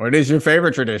exhausted. What is your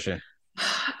favorite tradition?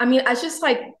 I mean, I just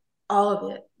like all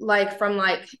of it, like from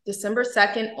like December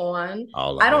 2nd on.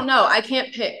 I don't know. I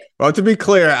can't pick. Well, to be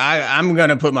clear, I'm going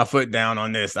to put my foot down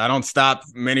on this. I don't stop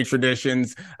many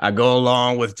traditions. I go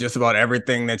along with just about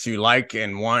everything that you like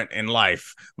and want in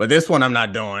life. But this one I'm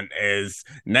not doing is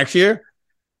next year.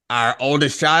 Our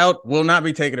oldest child will not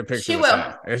be taking a picture. She will.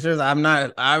 Santa. It's just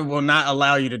I will not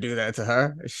allow you to do that to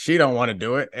her. She don't want to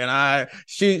do it, and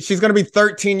she's gonna be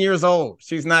 13 years old.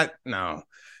 She's not and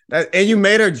you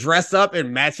made her dress up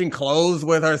in matching clothes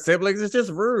with her siblings. It's just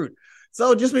rude.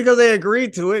 So just because they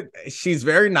agreed to it, she's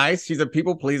very nice. She's a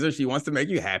people pleaser. She wants to make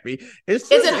you happy.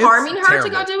 Is it harming her to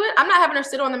go do it? I'm not having her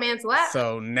sit on the man's lap.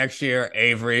 So next year,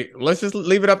 Avery, let's just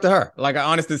leave it up to her. Like an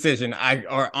honest decision,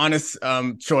 or honest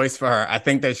choice for her. I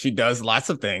think that she does lots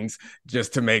of things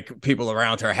just to make people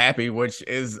around her happy, which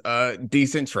is a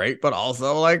decent trait, but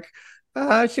also like,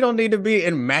 she don't need to be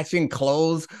in matching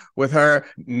clothes with her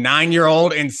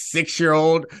 9-year-old and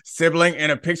 6-year-old sibling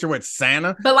in a picture with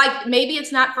Santa. But like, maybe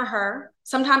it's not for her.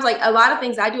 Sometimes like a lot of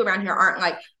things I do around here aren't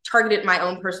like targeted at my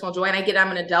own personal joy. And I get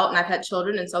I'm an adult and I've had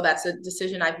children. And so that's a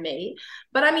decision I've made.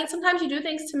 But I mean, sometimes you do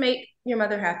things to make your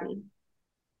mother happy.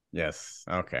 Yes.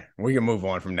 Okay. We can move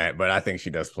on from that, but I think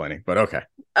she does plenty, but okay.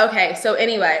 Okay. So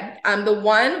anyway, the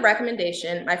one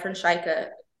recommendation my friend Shaika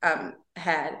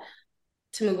had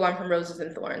to move on from roses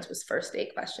and thorns was first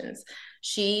date questions.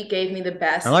 She gave me the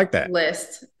best I like that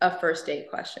list of first date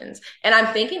questions. And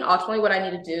I'm thinking ultimately what I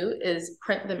need to do is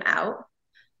print them out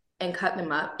and cut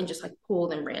them up and just like pull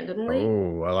them randomly.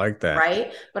 Oh, I like that.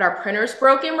 Right. But our printer's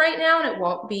broken right now and it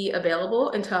won't be available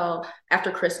until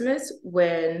after Christmas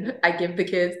when I give the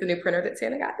kids the new printer that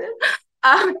Santa got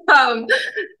them.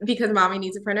 Because mommy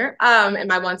needs a printer. And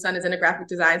my one son is into graphic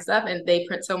design stuff and they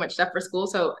print so much stuff for school.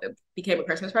 So it became a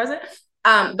Christmas present.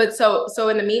 But so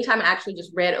in the meantime, I actually just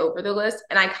read over the list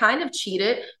and I kind of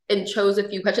cheated and chose a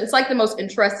few questions. It's like the most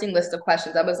interesting list of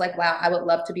questions. I was like, wow, I would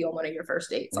love to be on one of your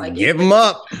first dates. Like give them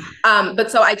up.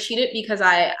 But so I cheated because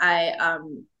I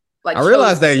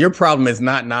realized that your problem is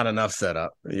not enough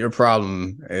setup. Your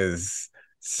problem is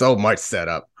so much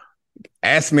setup.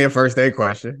 Ask me a first date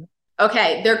question.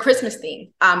 Okay, they're Christmas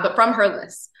themed, but from her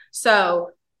list.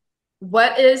 So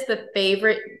what is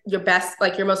your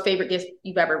most favorite gift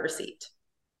you've ever received?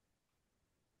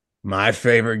 My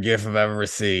favorite gift I've ever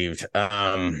received.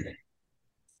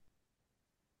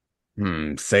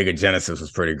 Sega Genesis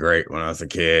was pretty great when I was a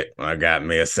kid. When I got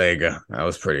me a Sega, that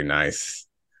was pretty nice.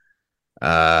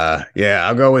 Yeah,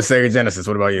 I'll go with Sega Genesis.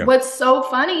 What about you? What's so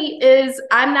funny is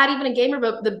I'm not even a gamer,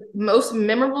 but the most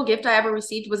memorable gift I ever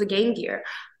received was a Game Gear.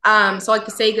 So like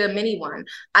the Sega mini one.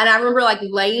 And I remember like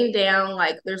laying down,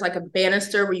 like there's like a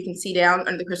banister where you can see down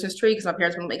under the Christmas tree because my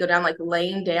parents wouldn't let me go down, like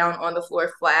laying down on the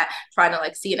floor flat, trying to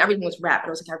like see, and everything was wrapped. And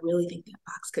I was like, I really think that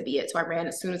box could be it. So I ran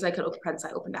as soon as I could open presents.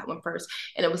 I opened that one first.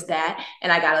 And it was that.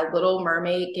 And I got a Little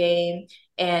Mermaid game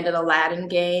and an Aladdin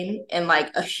game and like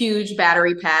a huge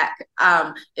battery pack.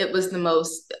 It was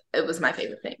my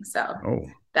favorite thing. So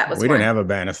that was we didn't have a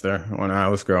banister when I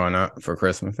was growing up for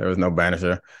Christmas. There was no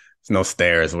banister. There's no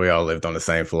stairs. We all lived on the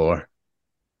same floor.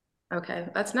 Okay,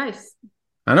 that's nice.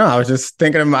 I know. I was just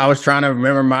thinking, I was trying to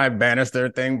remember my banister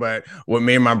thing, but what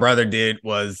me and my brother did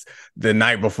was the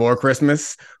night before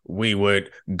Christmas, we would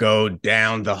go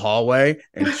down the hallway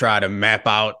and try to map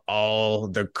out all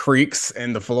the creaks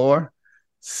in the floor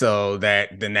so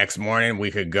that the next morning we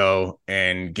could go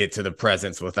and get to the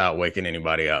presents without waking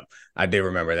anybody up. I did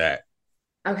remember that.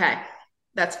 Okay,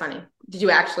 that's funny. Did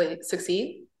you actually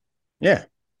succeed? Yeah.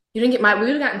 We would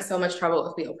have gotten so much trouble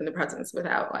if we opened the presents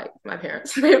without like my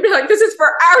parents. They'd be like, this is for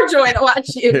our joy to watch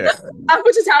you,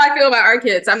 which is how I feel about our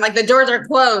kids. I'm like, the doors are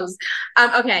closed.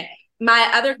 Okay. My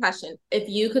other question, if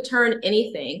you could turn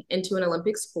anything into an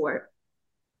Olympic sport,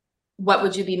 what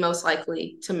would you be most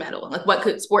likely to medal in? Like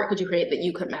what sport could you create that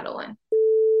you could medal in?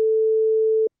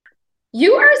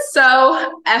 You are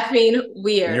so effing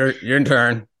weird. Your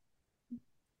turn.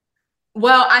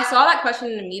 Well, I saw that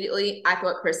question and immediately I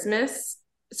thought Christmas.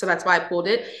 So that's why I pulled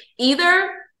it. Either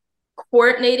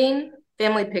coordinating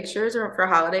family pictures or for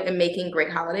holiday and making great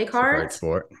holiday cards. Great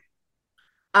sport.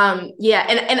 Yeah.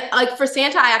 And like for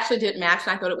Santa, I actually did match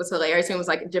and I thought it was hilarious. And it was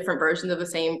like different versions of the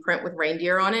same print with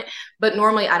reindeer on it. But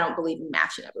normally I don't believe in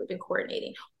matching. I believe in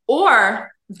coordinating or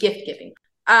gift giving.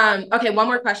 Okay. One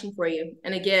more question for you.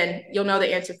 And again, you'll know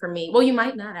the answer from me. Well, you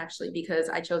might not actually because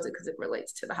I chose it because it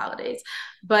relates to the holidays.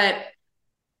 But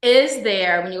is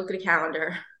there, when you look at a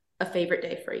calendar, a favorite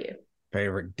day for you?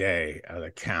 Favorite day of the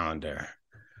calendar.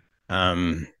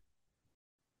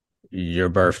 Your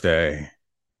birthday.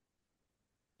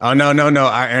 Oh, no.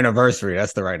 Our anniversary.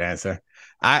 That's the right answer.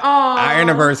 Our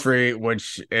anniversary,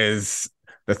 which is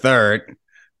the 3rd,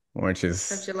 which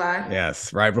is of July.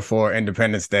 Yes, right before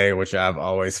Independence Day, which I've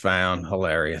always found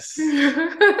hilarious.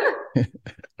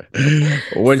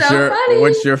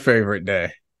 What's your favorite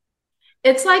day?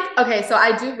 It's like, okay, so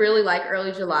I do really like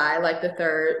early July, like the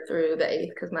 3rd through the 8th,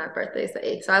 because my birthday is the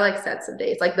 8th. So I like sets of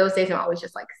days. Like those days I'm always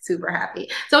just like super happy.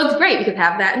 So it's great because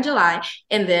have that in July.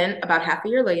 And then about half a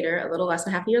year later, a little less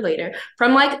than half a year later,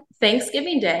 from like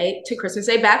Thanksgiving Day to Christmas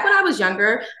Day, back when I was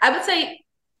younger, I would say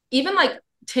even like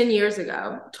 10 years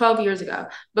ago, 12 years ago,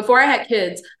 before I had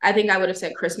kids, I think I would have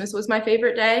said Christmas was my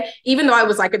favorite day. Even though I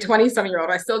was like a 20-some-year-old,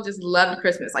 I still just loved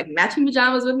Christmas, like matching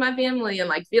pajamas with my family and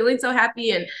like feeling so happy.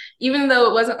 And even though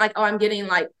it wasn't like, oh, I'm getting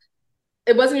like,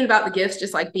 it wasn't even about the gifts,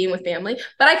 just like being with family.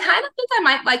 But I kind of think I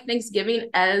might like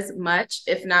Thanksgiving as much,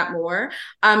 if not more.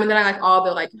 And then I like all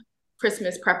the like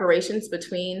Christmas preparations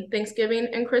between Thanksgiving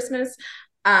and Christmas.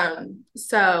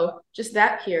 So just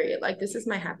that period, like this is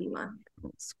my happy month.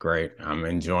 It's great. I'm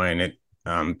enjoying it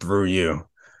through you.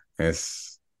 I'm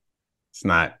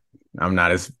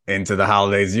not as into the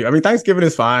holidays. I mean, Thanksgiving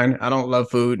is fine. I don't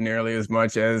love food nearly as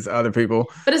much as other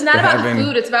people. But it's not about the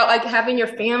food. It's about like having your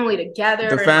family together.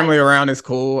 The family around is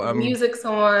cool. Music's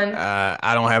on.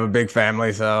 I don't have a big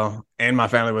family, so and my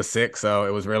family was sick, so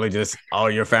it was really just all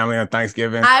your family on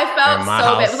Thanksgiving. I felt so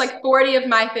house. bad. It was like 40 of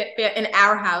my in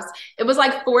our house. It was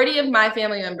like 40 of my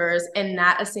family members and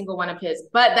not a single one of his.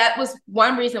 But that was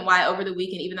one reason why over the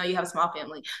weekend, even though you have a small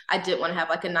family, I did want to have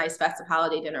like a nice festive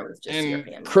holiday dinner with just your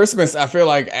family. Christmas, I feel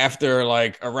like after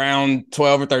like around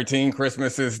 12 or 13,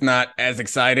 Christmas is not as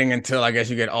exciting until I guess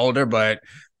you get older. But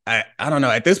I don't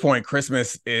know. At this point,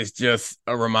 Christmas is just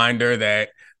a reminder that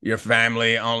your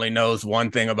family only knows one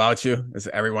thing about you. Is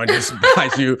everyone just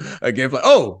buys you a gift like,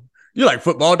 oh, you like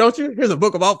football, don't you? Here's a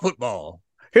book about football.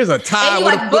 Here's a tie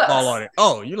with a football on it.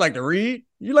 Oh, you like to read?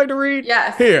 You like to read?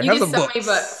 Yes. Here, you have some books. Many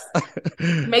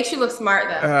books. Makes you look smart,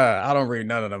 though. I don't read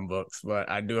none of them books, but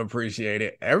I do appreciate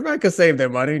it. Everybody could save their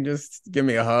money. Just give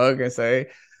me a hug and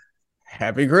say,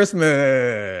 Happy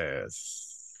Christmas.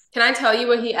 Can I tell you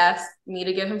what he asked me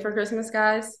to give him for Christmas,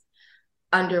 guys?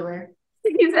 Underwear.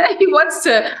 He said he wants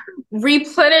to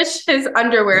replenish his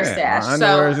underwear stash. My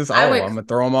underwear is just I'm gonna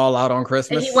throw them all out on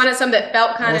Christmas. And he wanted some that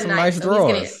felt kind of nice.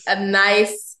 Drawers.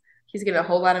 He's getting a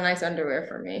whole lot of nice underwear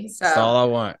for me. So that's all I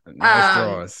want. Nice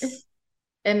drawers.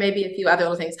 And maybe a few other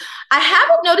little things. I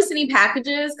haven't noticed any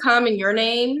packages come in your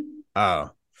name.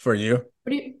 Oh, for you?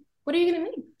 What are you gonna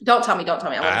mean? Don't tell me. I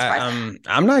want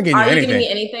to I'm not getting you anything. Are you getting me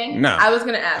anything? No. I was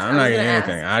gonna ask. I'm not getting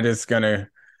anything.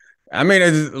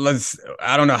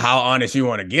 I don't know how honest you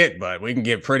want to get, but we can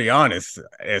get pretty honest.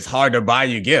 It's hard to buy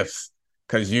you gifts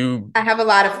because I have a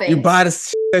lot of things. You buy the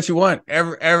shit that you want.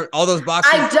 Every all those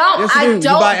boxes. I don't. Yes, you do.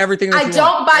 You buy everything that you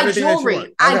want. Buy jewelry.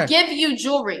 Okay. I give you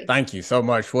jewelry. Thank you so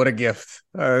much. What a gift.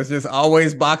 It's just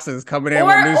always boxes coming in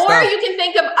with new stuff. Or you can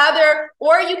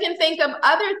think of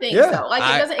other things though. Like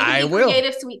it doesn't be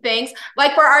creative, sweet things.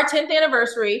 Like for our 10th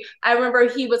anniversary, I remember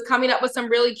he was coming up with some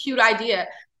really cute idea.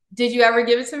 Did you ever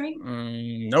give it to me?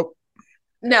 Nope.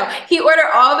 No, he ordered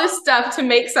all this stuff to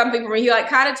make something for me. He like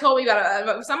kind of told me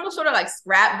about some sort of like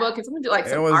scrapbook and something like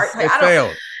some art. It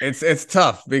failed. It's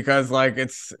tough because like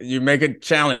you make it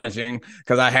challenging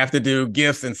because I have to do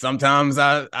gifts and sometimes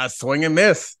I swing and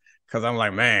miss because I'm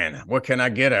like, man, what can I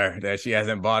get her that she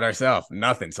hasn't bought herself?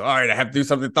 Nothing. So all right, I have to do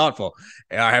something thoughtful.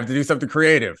 And I have to do something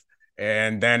creative.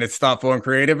 And then it's thoughtful and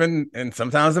creative and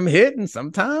sometimes them hit and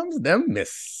sometimes them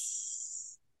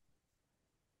miss.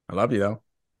 I love you, though.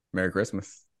 Merry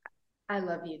Christmas. I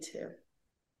love you, too.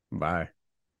 Bye.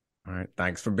 All right.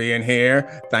 Thanks for being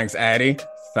here. Thanks, Addie.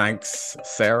 Thanks,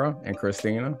 Sarah and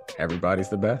Christina. Everybody's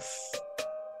the best.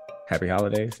 Happy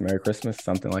holidays. Merry Christmas.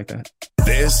 Something like that.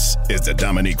 This is the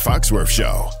Dominique Foxworth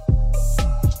Show.